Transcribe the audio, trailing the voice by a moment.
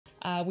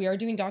We are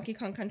doing Donkey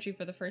Kong Country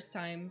for the first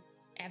time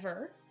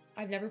ever.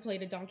 I've never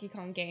played a Donkey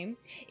Kong game.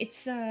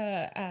 It's,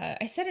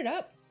 I set it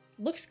up.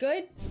 Looks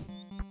good.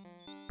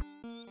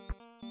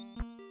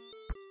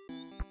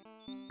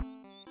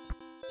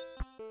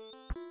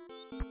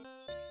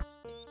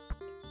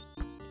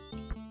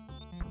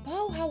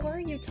 Oh, how are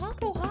you?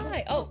 Taco,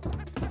 hi! Oh.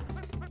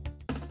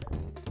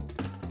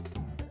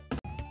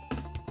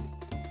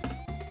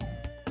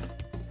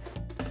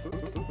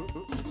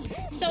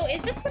 So,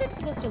 is this what it's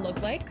supposed to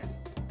look like?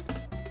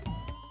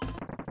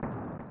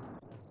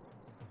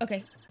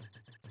 Okay.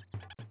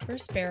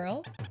 First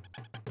barrel.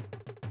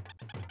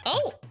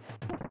 Oh!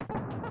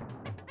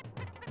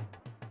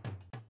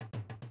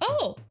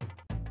 Oh!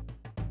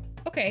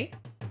 Okay.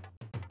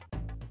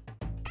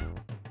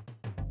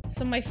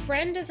 So my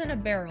friend is in a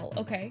barrel.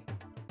 Okay.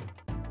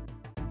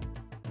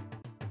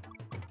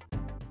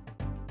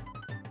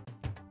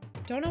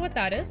 Don't know what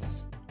that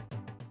is.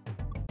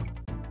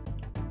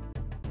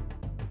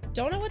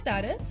 Don't know what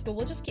that is, but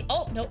we'll just keep-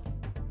 oh, nope.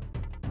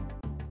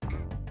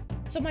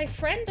 So my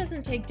friend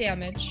doesn't take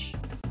damage.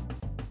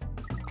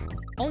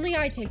 Only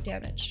I take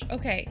damage.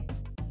 Okay.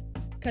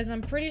 Because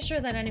I'm pretty sure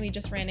that enemy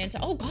just ran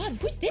into- oh god,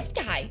 who's this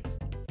guy?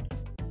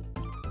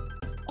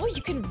 Oh,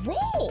 you can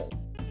roll!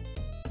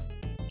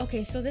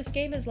 Okay, so this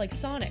game is like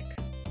Sonic.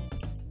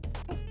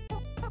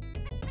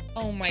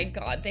 Oh my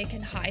god, they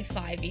can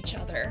high-five each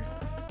other.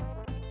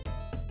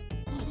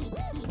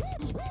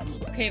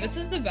 Okay, this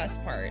is the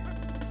best part.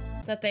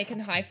 That they can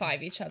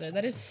high-five each other.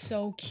 That is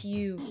so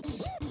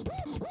cute.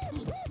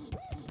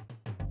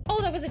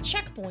 Oh, that was a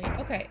checkpoint.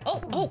 Okay.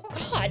 Oh, oh,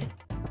 god!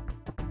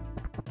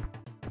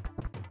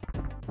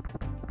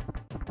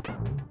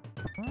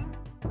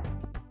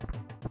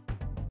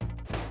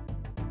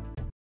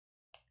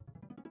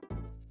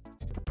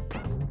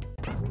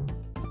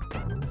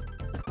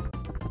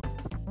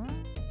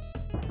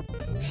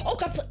 Oh,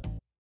 god,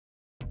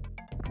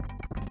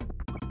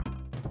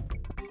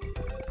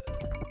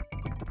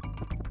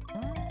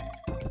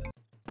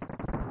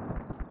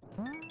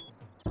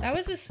 that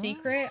was a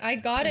secret. I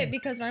got it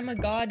because I'm a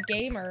god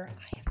gamer.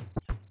 I have no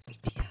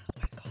idea how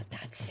I got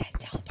that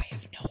set up. I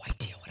have no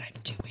idea what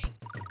I'm doing.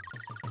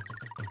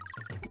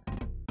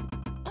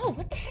 Oh,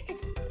 what the heck is...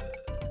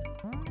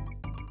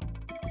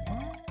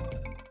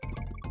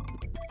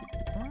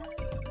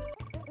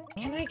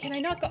 Can I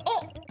not go?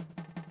 Oh!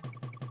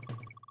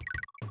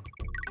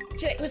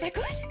 Was that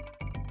good?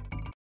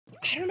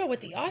 I don't know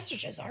what the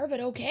ostriches are, but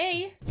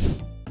okay.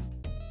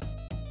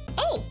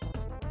 Oh!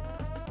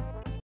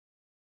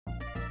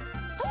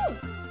 Oh!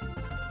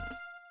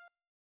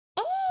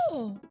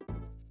 Oh!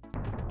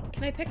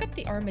 Can I pick up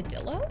the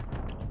armadillo?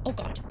 Oh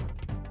god.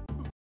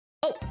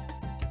 Oh!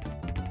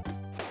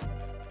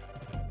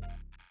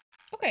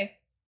 Okay.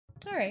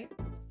 Alright.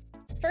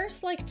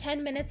 First, like,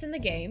 10 minutes in the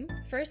game.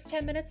 First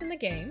 10 minutes in the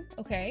game.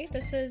 Okay,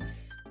 this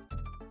is...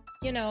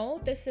 You know,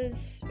 this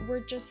is...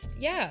 We're just...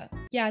 Yeah.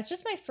 Yeah, it's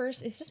just my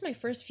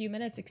first few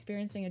minutes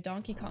experiencing a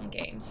Donkey Kong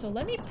game. So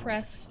let me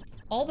press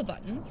all the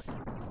buttons.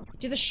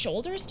 Do the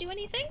shoulders do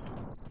anything?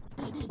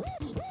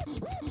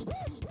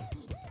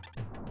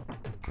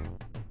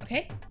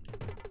 Okay.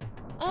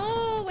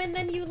 Oh, and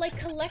then you, like,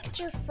 collect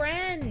your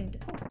friend.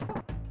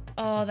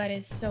 Oh, that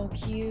is so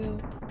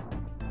cute.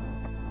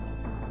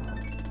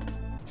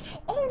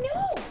 Oh,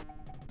 no!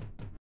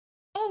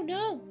 Oh,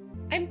 no!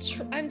 I'm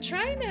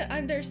trying to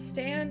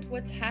understand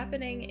what's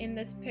happening in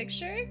this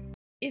picture.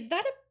 Is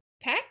that a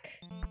peck?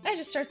 That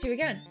just starts you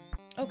again.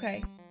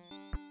 Okay.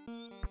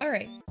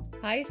 Alright.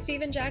 Hi,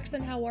 Steven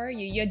Jackson, how are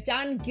you? You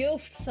done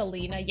goofed,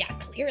 Selena. Yeah,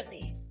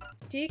 clearly.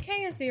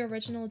 DK is the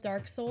original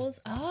Dark Souls.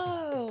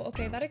 Oh,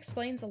 okay, that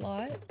explains a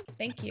lot.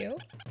 Thank you.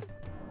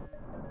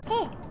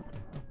 Oh!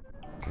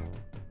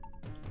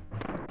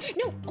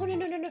 No! Oh, no,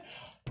 no, no, no!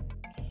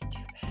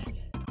 Stupid.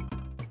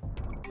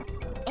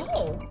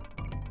 Oh!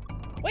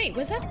 Wait,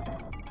 was that...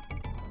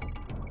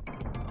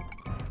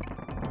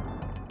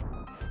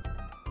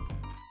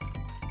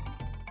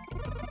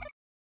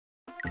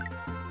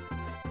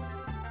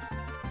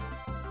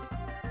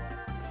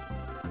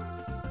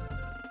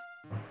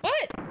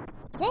 What?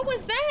 What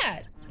was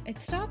that? It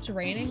stopped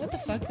raining? What the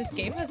fuck? This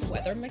game has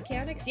weather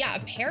mechanics? Yeah,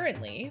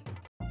 apparently.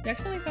 We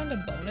accidentally found a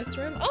bonus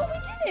room. Oh, we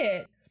did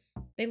it!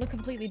 They look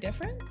completely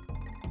different?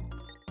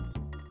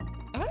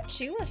 Aren't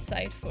you a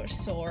sight for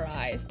sore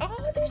eyes?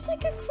 Oh, there's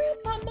like a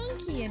grandpa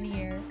monkey in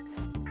here.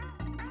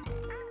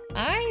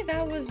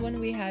 That was when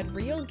we had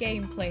real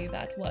gameplay,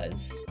 that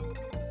was.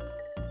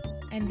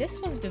 And this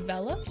was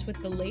developed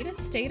with the latest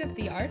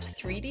state-of-the-art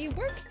 3D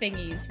work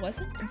thingies,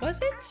 was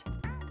it?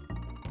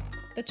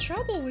 The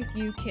trouble with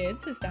you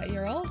kids is that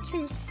you're all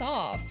too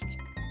soft.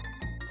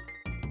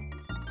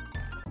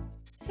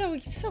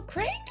 So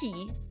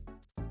cranky.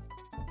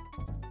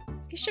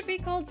 He should be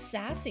called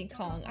Sassy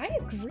Kong. I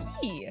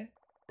agree.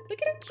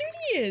 Look at how cute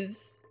he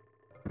is.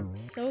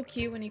 So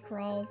cute when he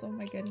crawls. Oh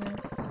my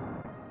goodness.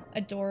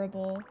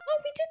 Adorable.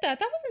 Oh, we did that.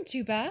 That wasn't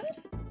too bad.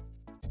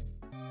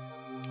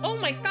 Oh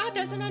my god,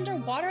 there's an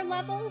underwater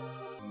level?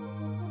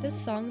 This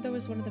song, though,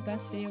 is one of the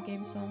best video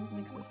game songs in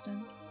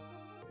existence.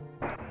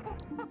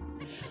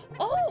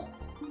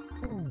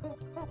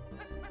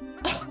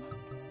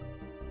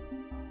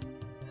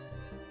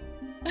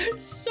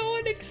 That's so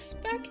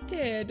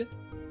unexpected.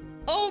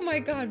 Oh my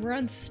god, we're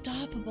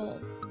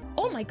unstoppable.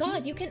 Oh my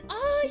god, you can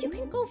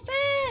go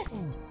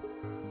fast!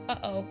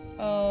 Uh-oh.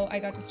 Oh, I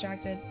got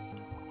distracted.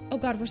 Oh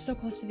god, we're so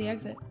close to the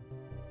exit.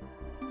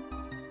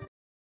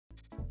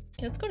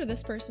 Okay, let's go to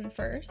this person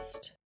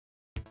first.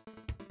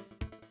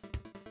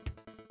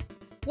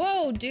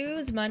 Whoa,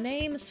 dudes, my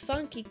name's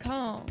Funky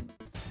Kong.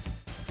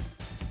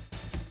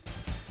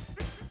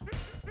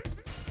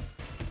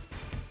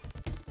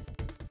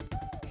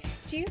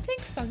 Do you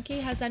think Funky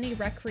has any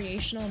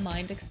recreational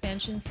mind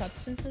expansion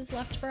substances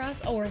left for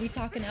us? Oh, are we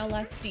talking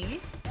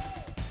LSD?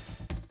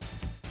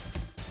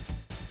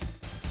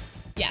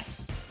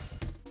 Yes.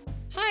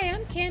 Hi,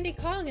 I'm Candy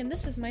Kong, and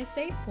this is my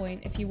save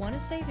point. If you want to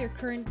save your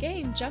current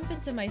game, jump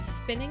into my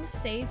spinning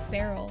save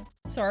barrel.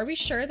 So are we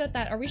sure that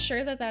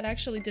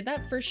actually, did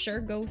that for sure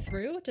go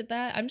through?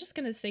 I'm just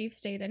gonna save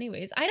state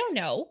anyways. I don't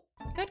know.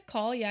 Good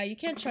call, yeah, you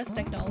can't trust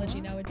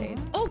technology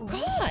nowadays. Oh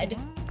god!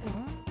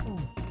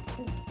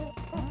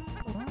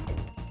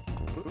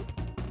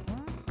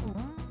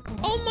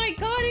 Oh my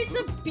god, it's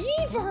a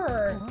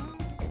beaver!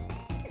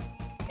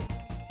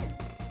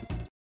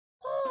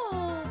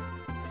 Oh.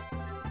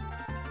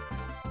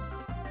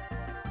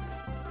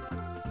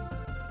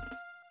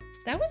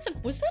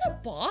 Was that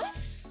a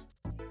boss?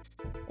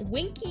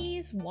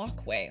 Winky's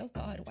Walkway. Oh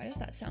god, why does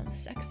that sound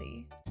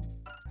sexy?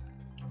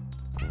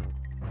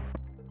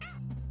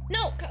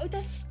 No,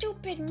 the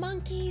stupid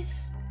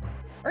monkeys.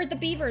 Or the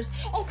beavers.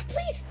 Oh,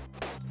 please!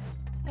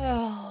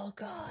 Oh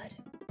god.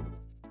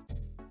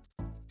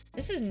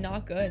 This is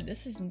not good.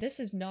 This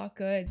is not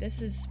good.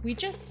 We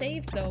just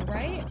saved though,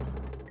 right?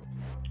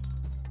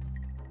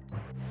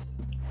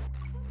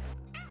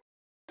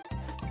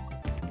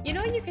 You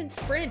know you can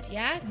sprint,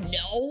 yeah?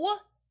 No!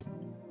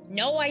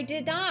 No, I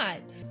did not.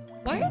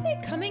 Why are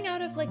they coming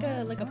out of like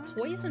a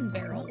poison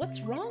barrel?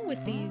 What's wrong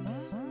with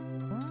these?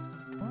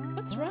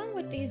 What's wrong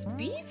with these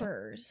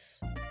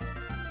beavers?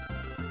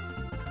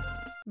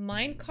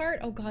 Minecart?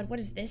 Oh god, what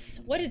is this?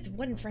 What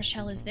in fresh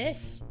hell is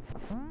this?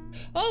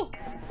 Oh!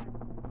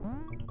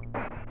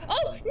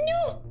 Oh,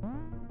 no!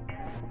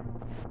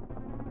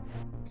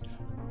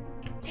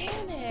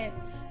 Damn it.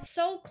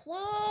 So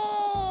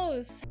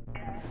close.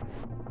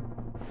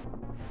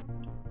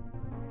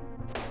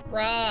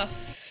 Rough.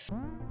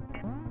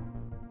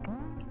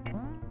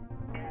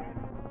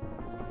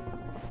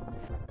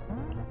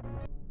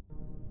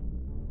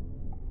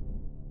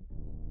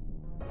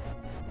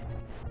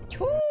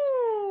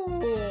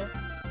 Woo!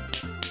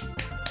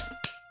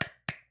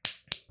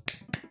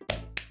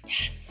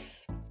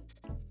 Yes.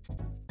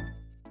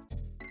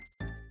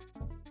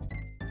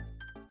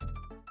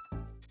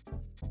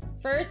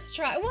 First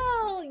try.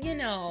 Well, you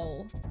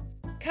know,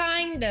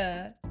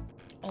 kinda.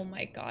 Oh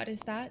my god,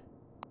 is that?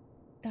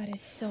 That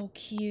is so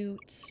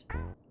cute.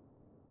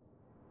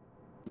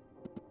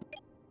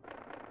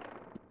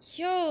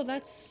 Yo,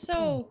 that's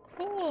so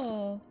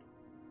cool.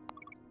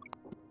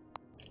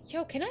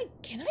 Yo, can I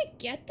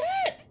get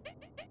that?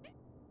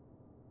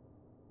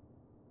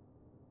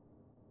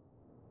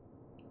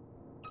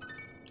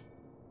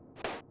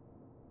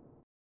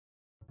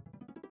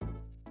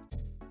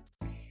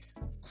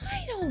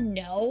 I don't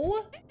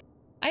know.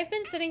 I've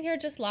been sitting here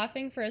just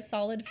laughing for a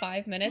solid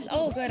 5 minutes.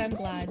 Oh, good, I'm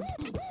glad.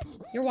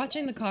 You're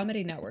watching the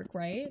Comedy Network,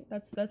 right?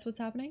 That's what's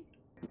happening?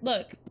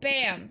 Look,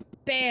 bam,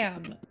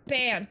 bam,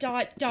 bam,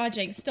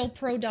 dodging, still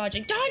pro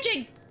dodging,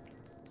 dodging!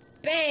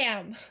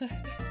 Bam!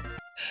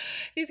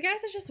 These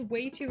guys are just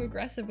way too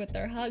aggressive with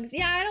their hugs.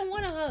 Yeah, I don't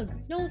want a hug.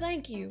 No,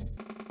 thank you.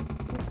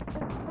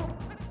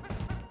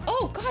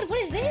 Oh god, what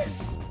is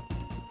this?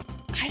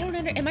 I don't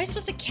am I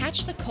supposed to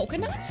catch the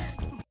coconuts?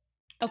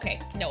 Okay,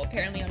 no,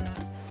 apparently I'm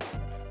not.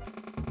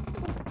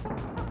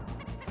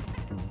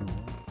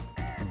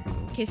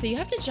 Okay, so you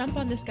have to jump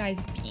on this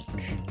guy's beak.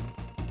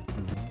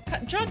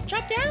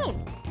 Drop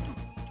down!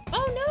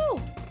 Oh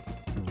no!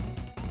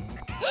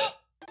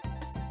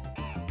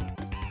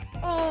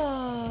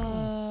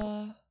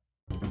 Oh.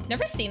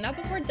 Never seen that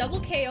before.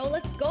 Double KO,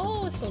 let's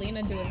go!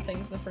 Selena doing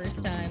things the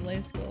first time,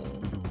 let's go.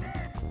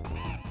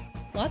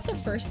 Lots of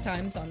first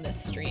times on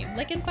this stream.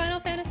 Like in Final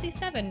Fantasy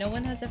VII, no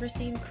one has ever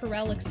seen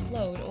Corel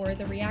explode or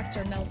the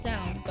reactor melt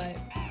down, but...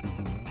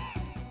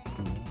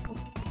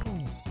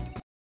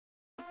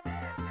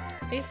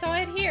 they saw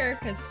it here,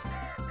 cause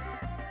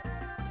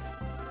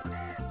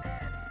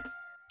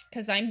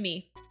I'm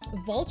me.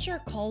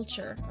 Vulture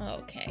culture. Oh,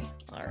 okay,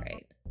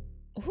 alright.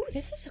 Ooh,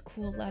 this is a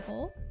cool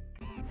level.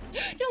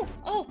 No!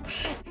 Oh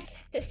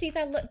god! See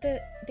that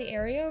the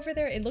area over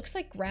there? It looks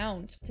like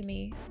ground to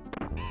me.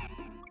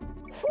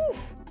 Whew!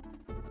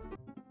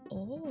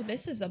 Oh,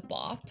 this is a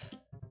bop.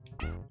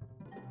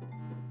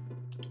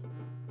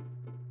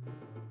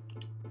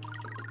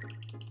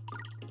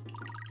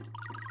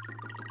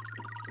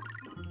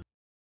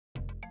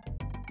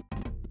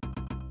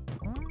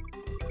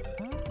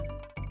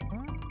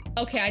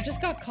 Okay, I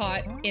just got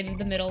caught in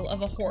the middle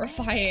of a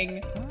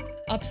horrifying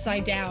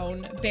upside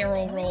down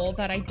barrel roll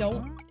that I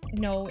don't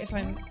know if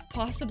I'm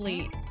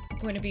possibly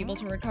going to be able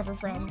to recover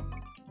from.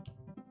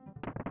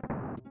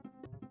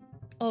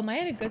 Oh, am I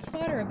at a good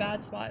spot or a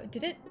bad spot?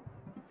 Did it...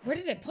 Where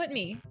did it put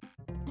me?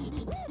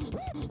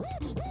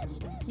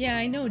 Yeah,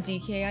 I know,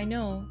 DK, I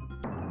know.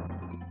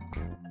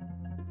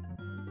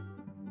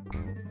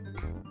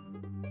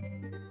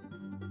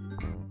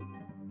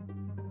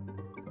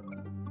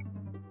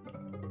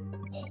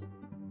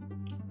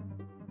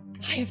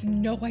 I have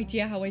no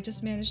idea how I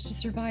just managed to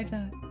survive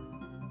that.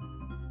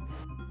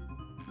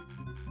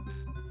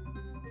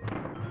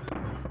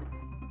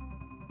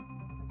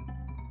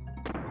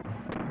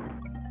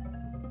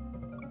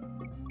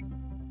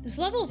 This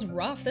level's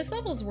rough. This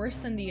level's worse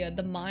than the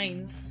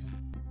mines.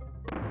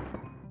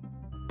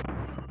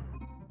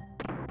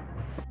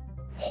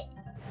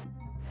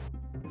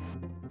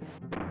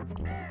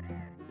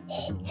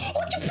 Oh,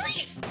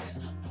 debris!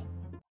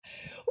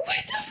 What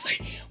the fuck?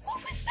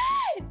 What was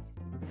that?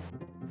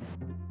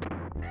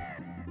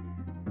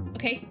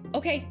 Okay,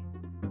 okay.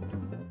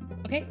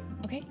 Okay,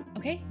 okay,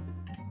 okay.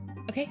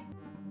 Okay.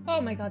 Oh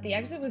my god, the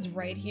exit was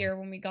right here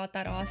when we got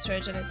that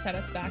ostrich and it set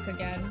us back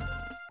again.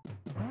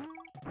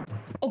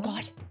 Oh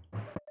god.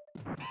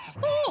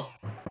 Oh!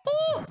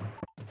 Oh!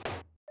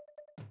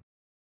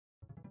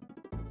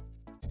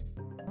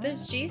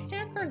 Does G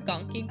stand for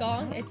Gonky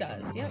Gong? It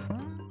does, yep.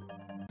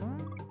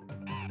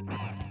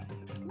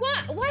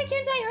 What? Why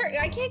can't I hurt?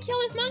 I can't kill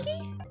this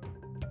monkey?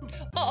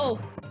 Uh-oh.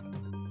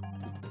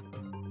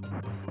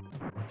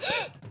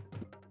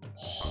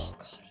 Oh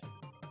god.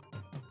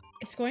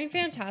 It's going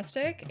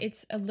fantastic.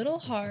 It's a little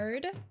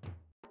hard.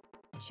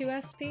 2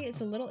 SP.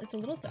 It's a little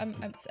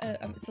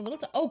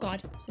oh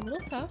god. It's a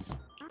little tough.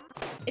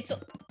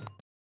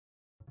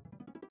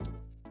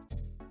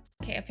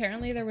 Okay,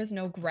 apparently there was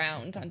no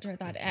ground under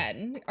that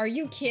N. Are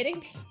you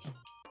kidding me?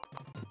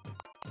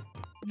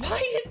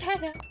 Why did that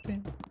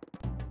happen?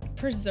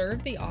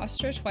 Preserve the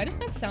ostrich? Why does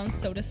that sound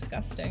so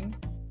disgusting?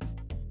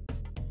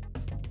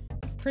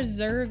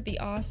 Preserve the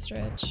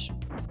ostrich.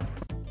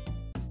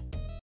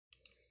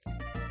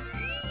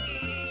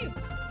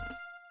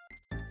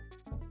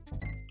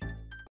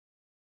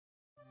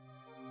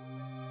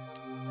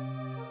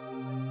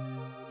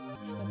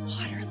 It's the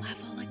water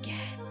level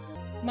again.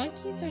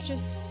 Monkeys are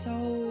just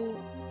so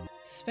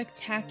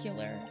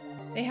spectacular.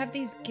 They have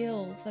these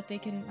gills that they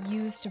can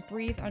use to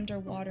breathe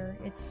underwater.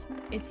 It's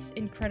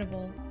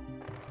incredible.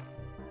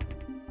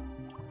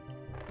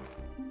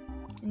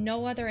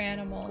 No other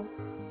animal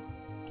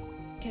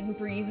can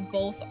breathe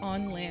both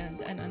on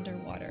land and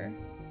underwater,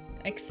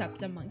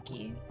 except a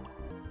monkey.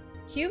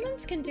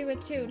 Humans can do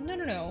it too.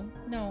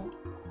 No.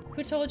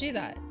 Who told you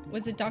that?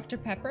 Was it Dr.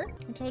 Pepper?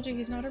 I told you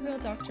he's not a real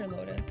Dr.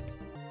 Lotus.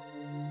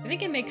 I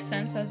think it makes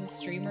sense as a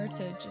streamer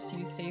to just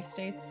use save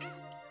states.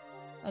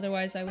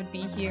 Otherwise, I would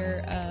be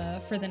here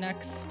for the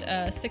next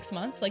 6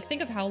 months. Like,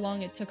 think of how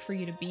long it took for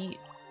you to beat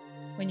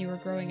when you were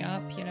growing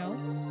up, you know?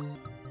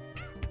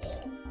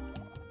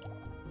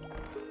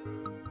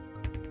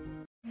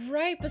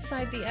 Right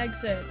beside the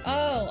exit.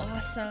 Oh,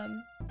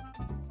 awesome.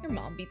 Your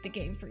mom beat the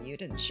game for you,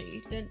 didn't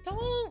she?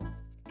 Don't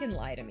fucking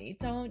lie to me.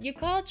 Don't. You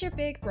called your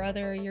big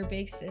brother, your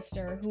big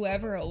sister,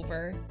 whoever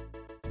over,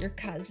 your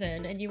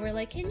cousin, and you were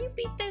like, can you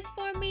beat this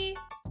for me?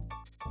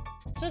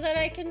 So that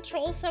I can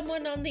troll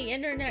someone on the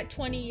internet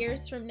 20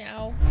 years from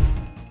now.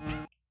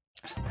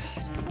 Oh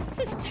god, this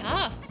is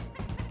tough.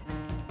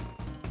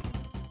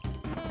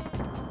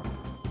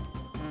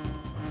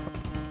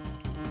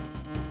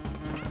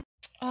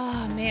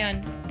 Oh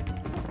man.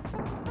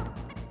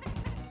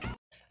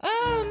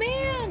 Oh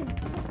man!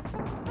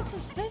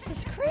 This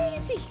is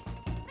crazy!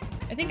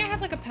 I think I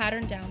have like a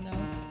pattern down though.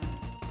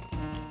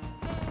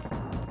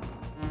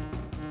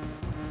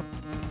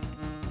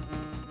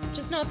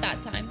 Just not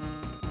that time.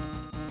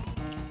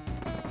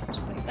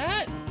 Just like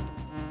that.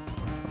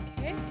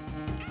 Okay.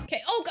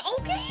 Okay. Oh,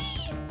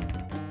 okay!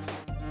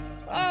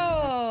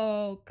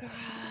 Oh,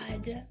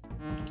 God.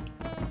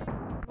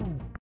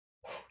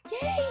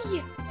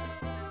 Yay!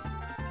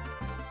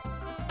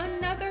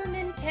 Another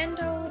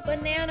Nintendo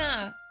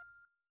banana.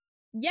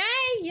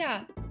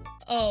 Yay!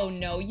 Oh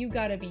no, you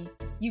gotta be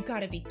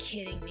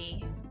kidding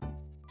me.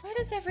 Why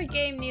does every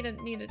game need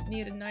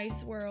a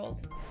nice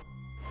world?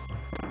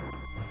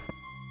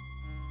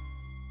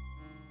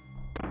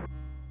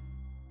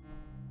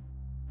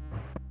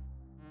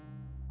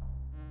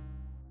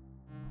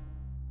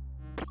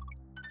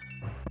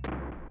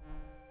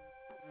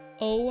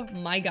 Oh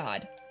my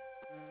god.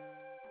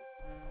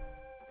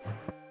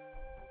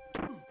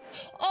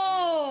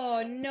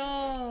 Oh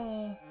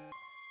no.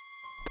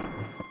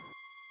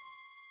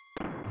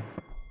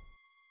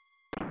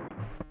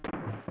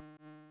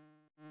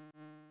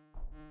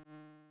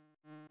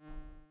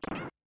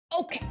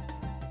 Okay.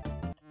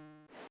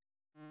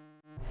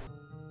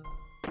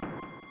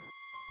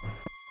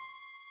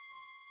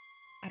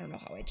 I don't know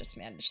how I just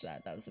managed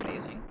that. That was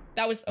amazing.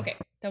 That was okay.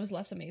 That was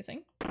less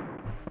amazing.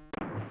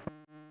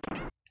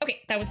 Okay,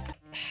 that was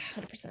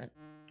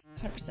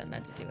 100%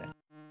 meant to do it.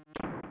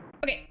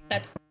 Okay,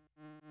 that's...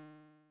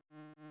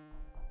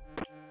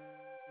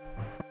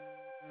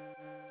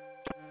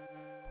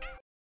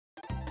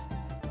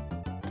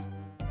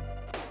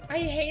 I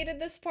hated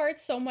this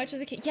part so much as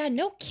a kid. Yeah,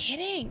 no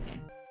kidding.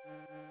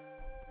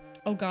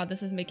 Oh god,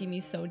 this is making me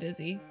so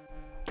dizzy.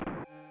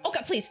 Oh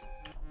god, please.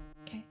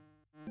 Okay.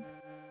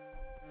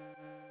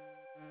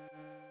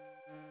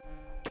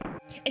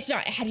 It's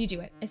not. How do you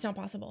do it? It's not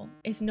possible.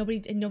 It's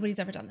nobody's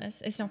ever done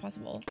this. It's not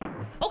possible.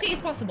 Okay,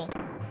 it's possible.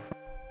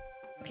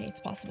 Okay,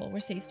 it's possible. We're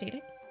safe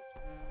stating.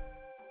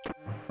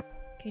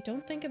 Okay,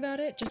 don't think about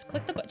it. Just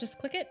click the button. Just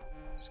click it.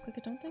 Just click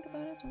it. Don't think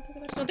about it. Don't think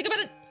about it. Don't think about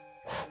it.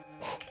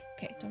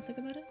 Okay, don't think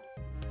about it.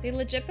 They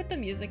legit put the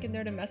music in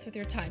there to mess with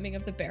your timing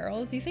of the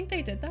barrels. You think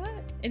they did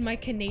that in my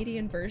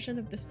Canadian version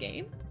of this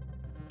game?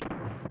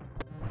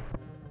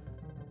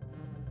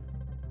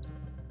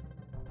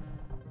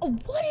 Oh,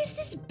 what is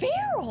this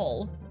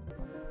barrel?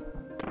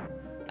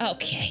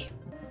 Okay.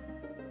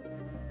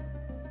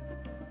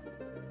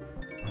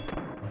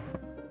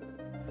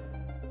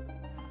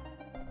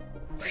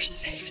 We're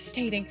safe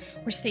stating.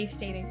 We're safe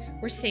stating.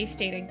 We're safe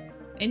stating.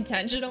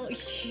 Intentional?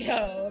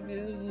 Yeah,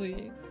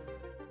 obviously.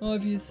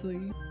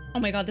 Obviously. Oh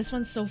my god, this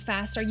one's so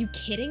fast. Are you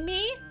kidding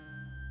me?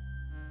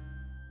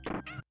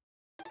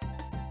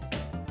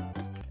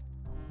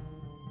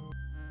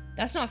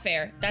 That's not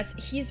fair.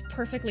 He's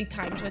perfectly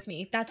timed with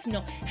me. That's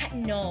no.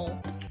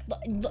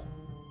 Look.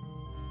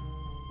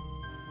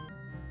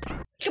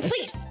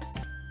 Please!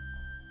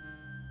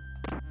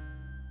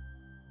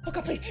 Oh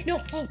god, please.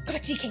 No. Oh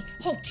god, DK.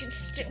 Oh,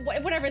 just,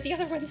 whatever the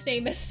other one's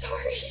name is.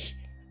 Sorry.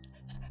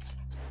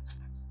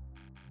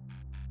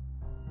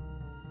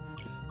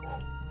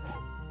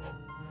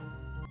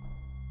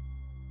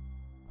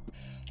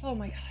 Oh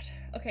my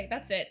god. Okay,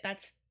 that's it.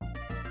 That's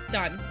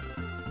done.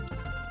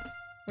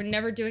 We're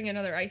never doing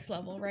another ice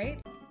level, right?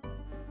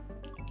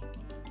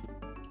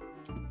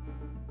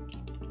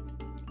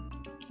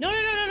 No.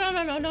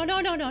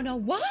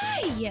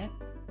 Why?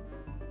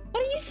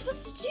 What are you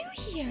supposed to do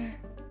here?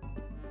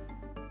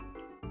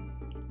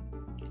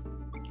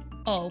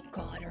 Oh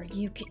god, are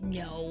you kidding?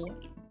 No.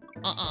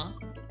 I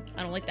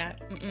don't like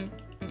that.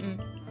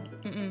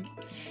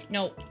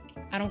 No,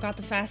 I don't got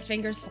the fast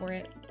fingers for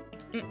it.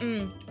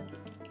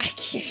 I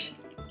can't.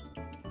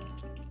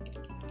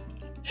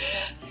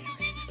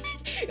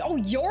 Oh,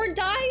 you're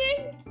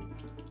dying?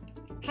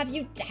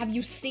 Have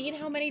you seen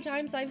how many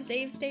times I've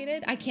save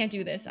stated? I can't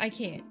do this. I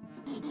can't.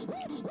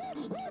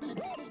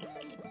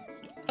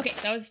 Okay,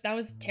 that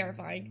was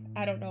terrifying.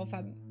 I don't know if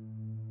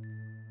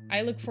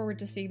I look forward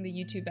to seeing the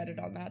YouTube edit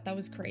on that. That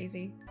was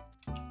crazy.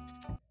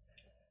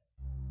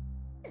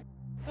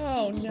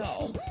 Oh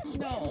no.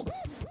 No.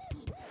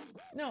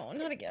 No,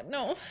 not again.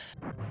 No.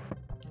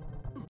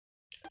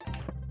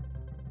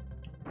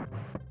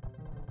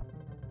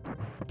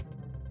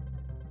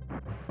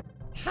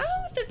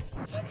 How the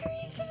fuck are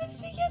you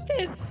supposed to get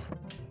this?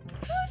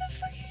 How the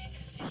fuck are you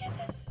supposed to get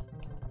this?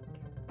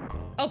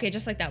 Okay,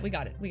 just like that. We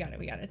got it. We got it.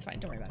 It's fine.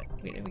 Don't worry about it.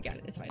 We got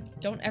it. It's fine.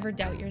 Don't ever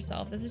doubt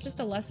yourself. This is just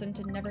a lesson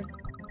to never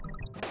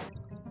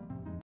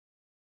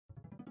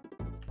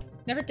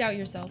doubt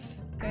yourself,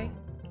 okay?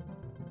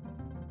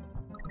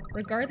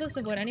 Regardless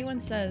of what anyone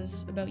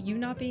says about you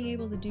not being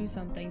able to do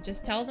something,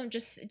 just tell them,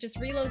 just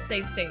reload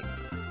save state.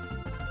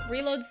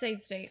 Reload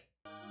save state.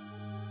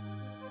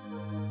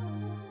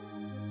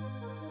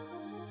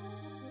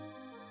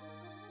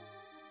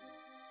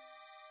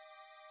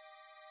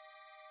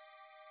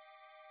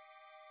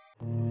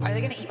 Are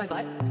they gonna eat my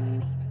butt?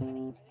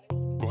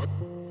 What?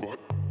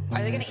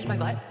 Are they gonna eat my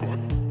butt? What?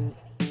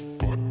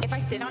 If I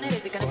sit on it,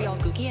 is it gonna be all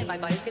gooky and my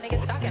butt is gonna get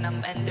stuck and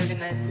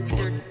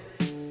they're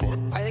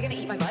are they gonna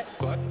eat my butt?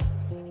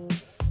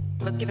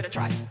 Let's give it a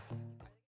try.